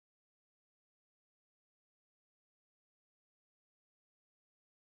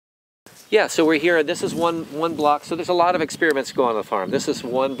Yeah, so we're here. This is one block. So there's a lot of experiments going on the farm. This is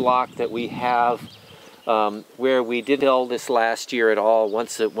one block that we have where we did all this last year at all.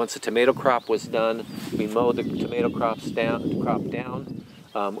 Once the tomato crop was done, we mowed the tomato crop down,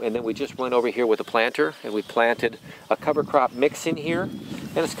 and then we just went over here with a planter and we planted a cover crop mix in here.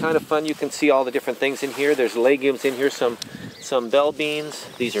 And it's kind of fun. You can see all the different things in here. There's legumes in here, some bell beans.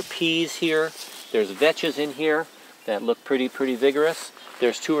 These are peas here. There's vetches in here that look pretty vigorous.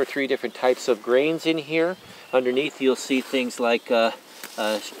 There's 2 or 3 different types of grains in here. Underneath you'll see things like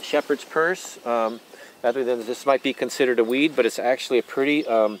shepherd's purse. Other than this might be considered a weed, but it's actually a pretty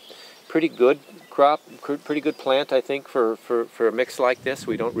good crop, pretty good plant, I think, for a mix like this.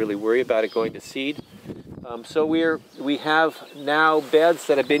 We don't really worry about it going to seed. So we have now beds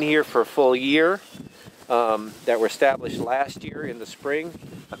that have been here for a full year, that were established last year in the spring,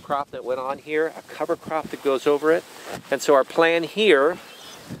 a crop that went on here, a cover crop that goes over it. And so our plan here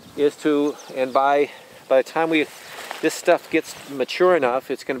is to, and by the time this stuff gets mature enough,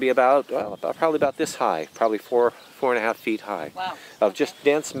 it's going to be about, well, probably about this high, probably 4.5 feet high. Wow. Of just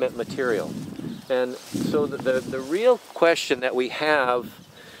dense material. And so the real question that we have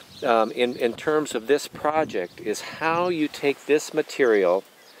in terms of this project is how you take this material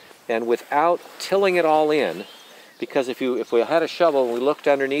and without tilling it all in, because if we had a shovel and we looked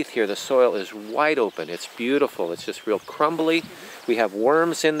underneath here, the soil is wide open. It's beautiful. It's just real crumbly. We have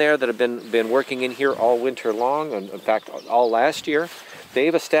worms in there that have been working in here all winter long, and in fact all last year.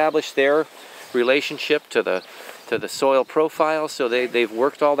 They've established their relationship to the soil profile, so they've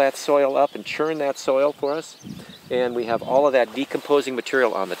worked all that soil up and churned that soil for us. And we have all of that decomposing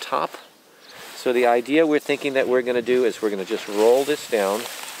material on the top. So the idea we're thinking that we're going to do is we're going to just roll this down.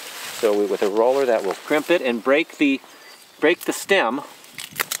 So with a roller that will crimp it and break the stem,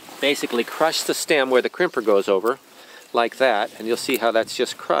 basically crush the stem where the crimper goes over, like that, and you'll see how that's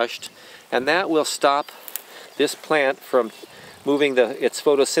just crushed. And that will stop this plant from moving its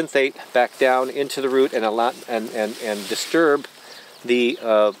photosynthate back down into the root and disturb the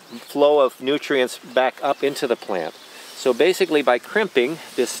flow of nutrients back up into the plant. So basically by crimping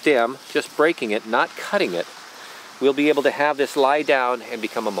this stem, just breaking it, not cutting it, we'll be able to have this lie down and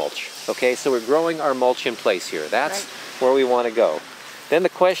become a mulch. Okay, so we're growing our mulch in place here. That's where we want to go. Then the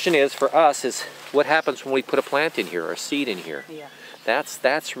question is, for us, is what happens when we put a plant in here or a seed in here? Yeah.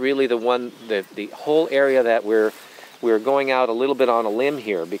 That's really the whole area that we're going out a little bit on a limb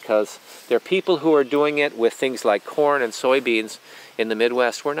here, because there are people who are doing it with things like corn and soybeans in the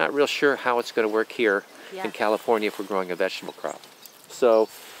Midwest. We're not real sure how it's going to work here in California if we're growing a vegetable crop. So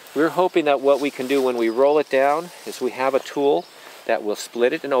we're hoping that what we can do when we roll it down is we have a tool that will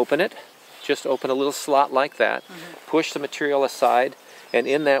split it and open it. Just open a little slot like that, push the material aside, and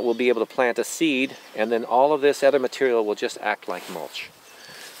in that we'll be able to plant a seed, and then all of this other material will just act like mulch.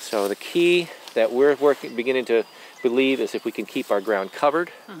 So the key that we're beginning to believe is if we can keep our ground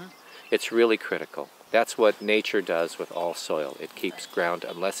covered, it's really critical. That's what nature does with all soil. It keeps ground,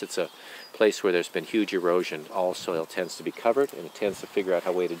 unless it's a place where there's been huge erosion, all soil tends to be covered, and it tends to figure out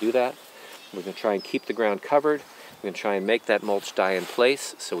a way to do that. We're going to try and keep the ground covered. We're going to try and make that mulch die in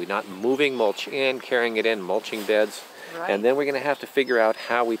place, so we're not moving mulch in, carrying it in, mulching beds. And then we're going to have to figure out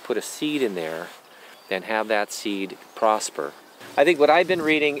how we put a seed in there and have that seed prosper. I think what I've been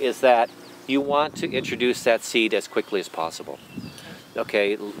reading is that you want to introduce that seed as quickly as possible.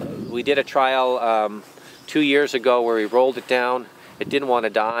 Okay, we did a trial 2 years ago where we rolled it down. It didn't want to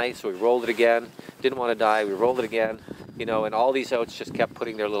die, so we rolled it again. Didn't want to die, we rolled it again. You know, and all these oats just kept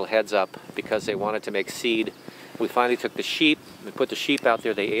putting their little heads up because they wanted to make seed. We finally took the sheep, we put the sheep out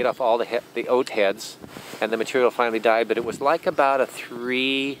there, they ate off all the oat heads, and the material finally died, but it was like about a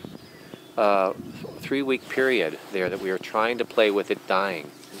three-week period there that we were trying to play with it dying.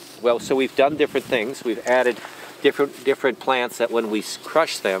 Well, so we've done different things. We've added different plants that when we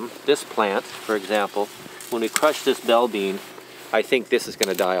crush them, this plant, for example, when we crush this bell bean, I think this is going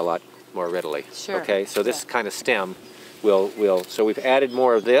to die a lot more readily. Sure. Okay, so this kind of stem will, so we've added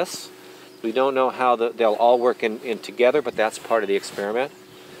more of this. We don't know how they'll all work in together, but that's part of the experiment.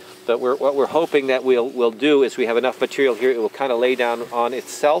 But what we're hoping that we'll do is we have enough material here, it will kind of lay down on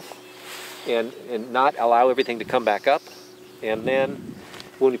itself and not allow everything to come back up. And then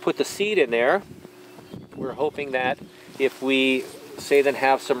when we put the seed in there, we're hoping that if we, say, then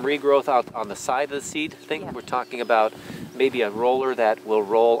have some regrowth out on the side of the seed thing, we're talking about maybe a roller that will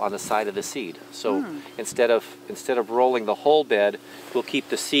roll on the side of the seed. So instead of rolling the whole bed, we'll keep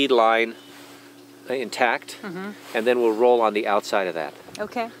the seed line intact, and then we'll roll on the outside of that.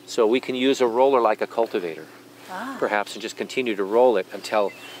 Okay. So we can use a roller like a cultivator, perhaps, and just continue to roll it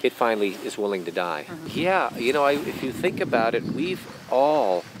until it finally is willing to die. Yeah, you know, if you think about it, we've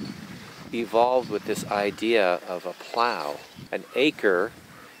all evolved with this idea of a plow. An acre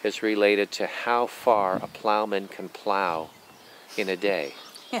is related to how far a plowman can plow in a day.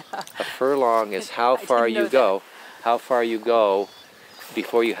 Yeah. A furlong is how far you go,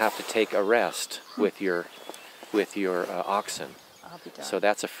 before you have to take a rest with your oxen. I'll be done. So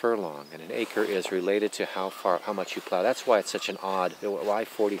that's a furlong, and an acre is related to how much you plow. That's why it's such an odd. Why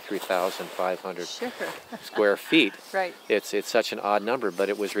 43,500 Sure. square feet? Right. It's such an odd number, but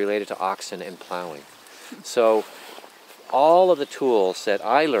it was related to oxen and plowing. So all of the tools that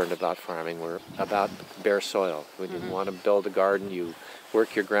I learned about farming were about bare soil. When you want to build a garden, you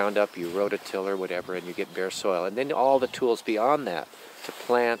work your ground up, you rototiller, whatever, and you get bare soil. And then all the tools beyond that, to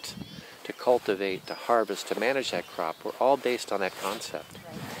plant, to cultivate, to harvest, to manage that crop, were all based on that concept.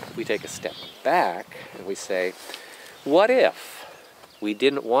 Right. We take a step back and we say, what if we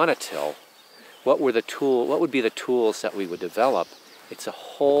didn't want to till? What would be the tools that we would develop? It's a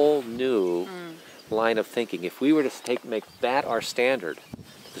whole new line of thinking. If we were to make that our standard,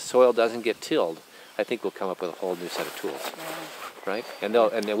 the soil doesn't get tilled, I think we'll come up with a whole new set of tools, right? And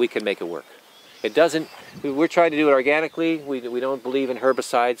then we can make it work. It doesn't. We're trying to do it organically. We don't believe in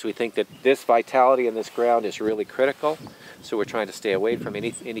herbicides. We think that this vitality in this ground is really critical, so we're trying to stay away from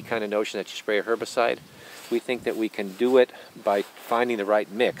any kind of notion that you spray a herbicide. We think that we can do it by finding the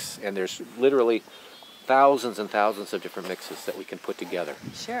right mix, and there's literally thousands and thousands of different mixes that we can put together.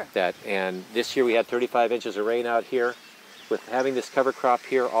 Sure. And this year we had 35 inches of rain out here. With having this cover crop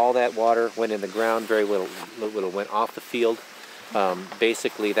here, all that water went in the ground. Very little went off the field.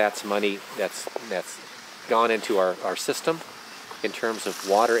 Basically, that's money that's gone into our system in terms of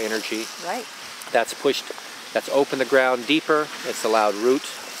water energy. Right. That's opened the ground deeper. It's allowed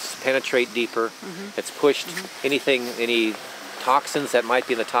roots to penetrate deeper. It's pushed any toxins that might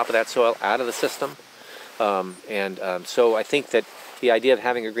be in the top of that soil out of the system. So I think that the idea of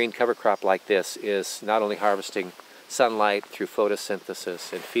having a green cover crop like this is not only harvesting sunlight through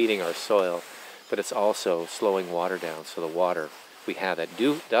photosynthesis and feeding our soil, but it's also slowing water down, so the water we have that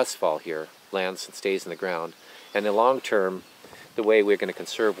does fall here lands and stays in the ground. And in the long term, the way we're going to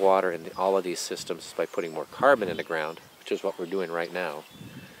conserve water in all of these systems is by putting more carbon in the ground, which is what we're doing right now.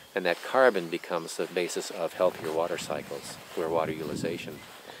 And that carbon becomes the basis of healthier water cycles, where water utilization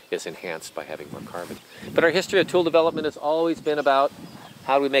is enhanced by having more carbon. But our history of tool development has always been about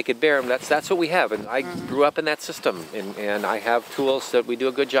how do we make it bare, and that's what we have. And I grew up in that system, and I have tools that we do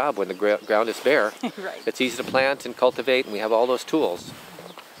a good job when the ground is bare. Right. It's easy to plant and cultivate, and we have all those tools.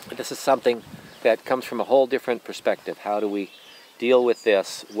 But this is something that comes from a whole different perspective. How do we deal with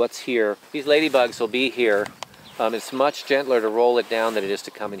this? What's here? These ladybugs will be here. It's much gentler to roll it down than it is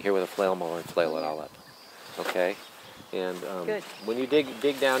to come in here with a flail mower and flail it all up. Okay? And when you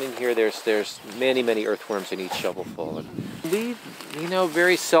dig down in here, there's many earthworms in each shovelful. And we,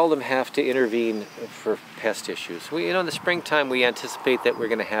 very seldom have to intervene for pest issues. In the springtime, we anticipate that we're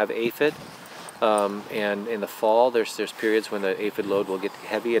going to have aphid, and in the fall, there's periods when the aphid load will get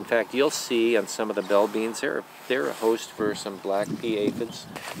heavy. In fact, you'll see on some of the bell beans, they're a host for some black pea aphids.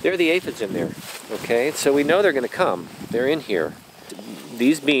 They're the aphids in there. Okay, so we know they're going to come. They're in here.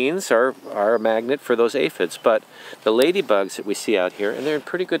 These beans are a magnet for those aphids, but the ladybugs that we see out here, and they're in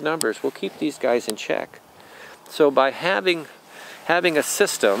pretty good numbers, will keep these guys in check. So by having a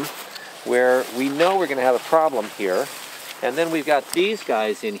system where we know we're going to have a problem here, and then we've got these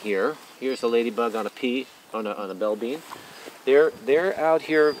guys in here. Here's a ladybug on a pea, on a bell bean. They're out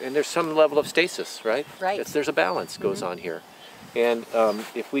here, and there's some level of stasis, right? Right. There's a balance goes on here. And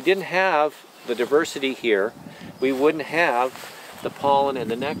if we didn't have the diversity here, we wouldn't have the pollen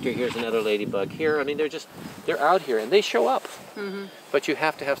and the nectar. Here's another ladybug here. I mean, they're out here, and they show up. But you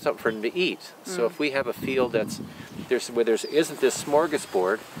have to have something for them to eat. So if we have a field where there isn't this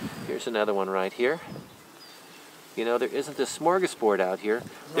smorgasbord, here's another one right here. There isn't this smorgasbord out here.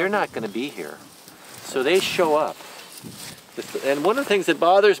 They're not going to be here. So they show up. And one of the things that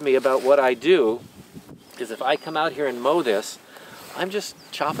bothers me about what I do is if I come out here and mow this, I'm just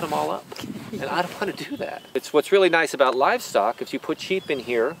chopping them all up. And I don't want to do that. It's what's really nice about livestock. If you put sheep in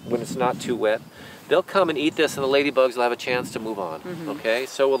here when it's not too wet, they'll come and eat this, and the ladybugs will have a chance to move on. Okay?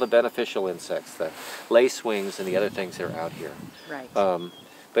 So will the beneficial insects, the lacewings, and the other things that are out here. Right.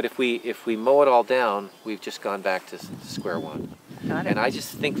 But if we mow it all down, we've just gone back to square one. Got it. And I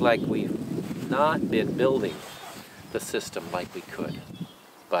just think like we've not been building the system like we could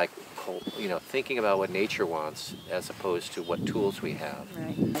by thinking about what nature wants as opposed to what tools we have.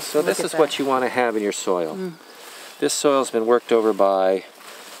 Right. So this is what you want to have in your soil. This soil's been worked over by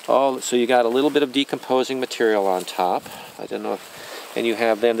so you got a little bit of decomposing material on top. I don't know and you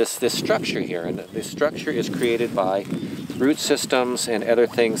have then this structure here, and this structure is created by root systems and other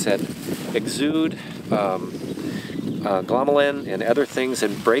things that exude glomalin and other things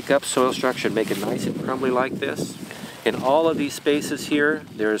and break up soil structure and make it nice and crumbly like this. In all of these spaces here,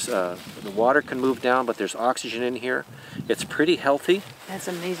 there's the water can move down, but there's oxygen in here. It's pretty healthy. That's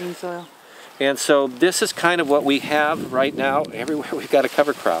amazing soil. And so this is kind of what we have right now. Everywhere we've got a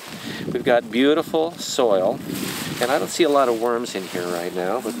cover crop. We've got beautiful soil, and I don't see a lot of worms in here right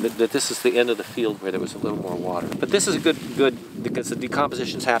now, but this is the end of the field where there was a little more water. But this is a good because the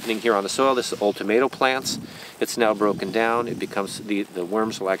decomposition is happening here on the soil. This is old tomato plants. It's now broken down. It becomes, the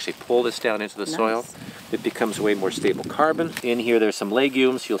worms will actually pull this down into the soil. It becomes way more stable carbon. In here there's some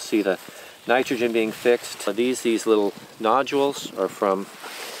legumes. You'll see the nitrogen being fixed. These little nodules are from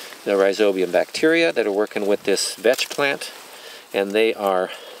the rhizobium bacteria that are working with this vetch plant, and they are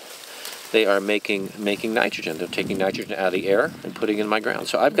making nitrogen. They're taking nitrogen out of the air and putting it in my ground.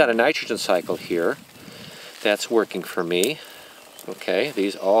 So I've got a nitrogen cycle here that's working for me. Okay,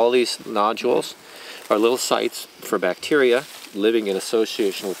 all these nodules are little sites for bacteria living in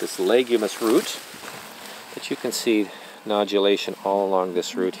association with this leguminous root. But you can see nodulation all along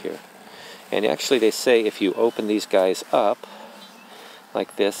this root here. And actually they say if you open these guys up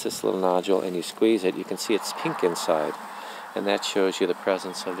like this little nodule, and you squeeze it, you can see it's pink inside. And that shows you the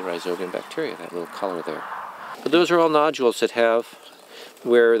presence of the rhizobium bacteria, that little color there. But those are all nodules that have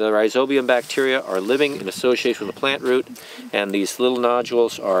where the rhizobium bacteria are living in association with the plant root, and these little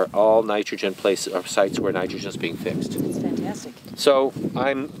nodules are all nitrogen places, or sites where nitrogen is being fixed. That's fantastic. So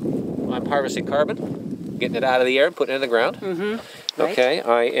I'm harvesting carbon, getting it out of the air and putting it in the ground. Mm-hmm. Right. Okay,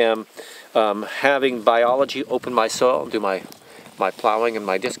 I am having biology open my soil and do my plowing and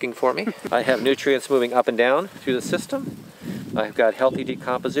my disking for me. I have nutrients moving up and down through the system. I've got healthy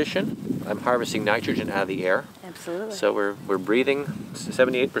decomposition. I'm harvesting nitrogen out of the air. Absolutely. So we're breathing,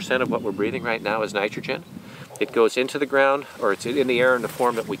 78% of what we're breathing right now is nitrogen. It goes into the ground, or it's in the air in the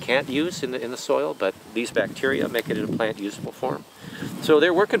form that we can't use in the soil, but these bacteria make it in a plant usable form. So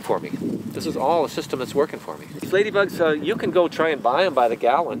they're working for me. This is all a system that's working for me. These ladybugs, you can go try and buy them by the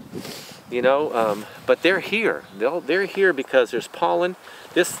gallon. You know, but they're here. They're here because there's pollen.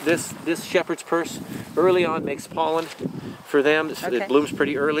 This shepherd's purse early on makes pollen for them. Okay. It blooms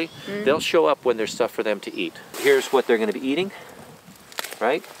pretty early. They'll show up when there's stuff for them to eat. Here's what they're going to be eating.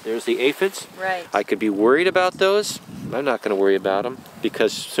 Right? There's the aphids. Right. I could be worried about those. I'm not going to worry about them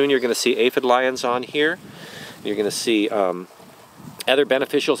because soon you're going to see aphid lions on here. You're going to see other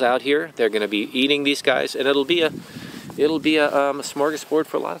beneficials out here. They're going to be eating these guys, and it'll be a smorgasbord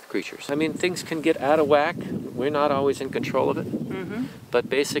for a lot of creatures. I mean, things can get out of whack. We're not always in control of it. But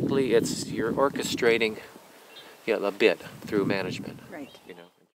basically, you're orchestrating a bit through management. Right. You know.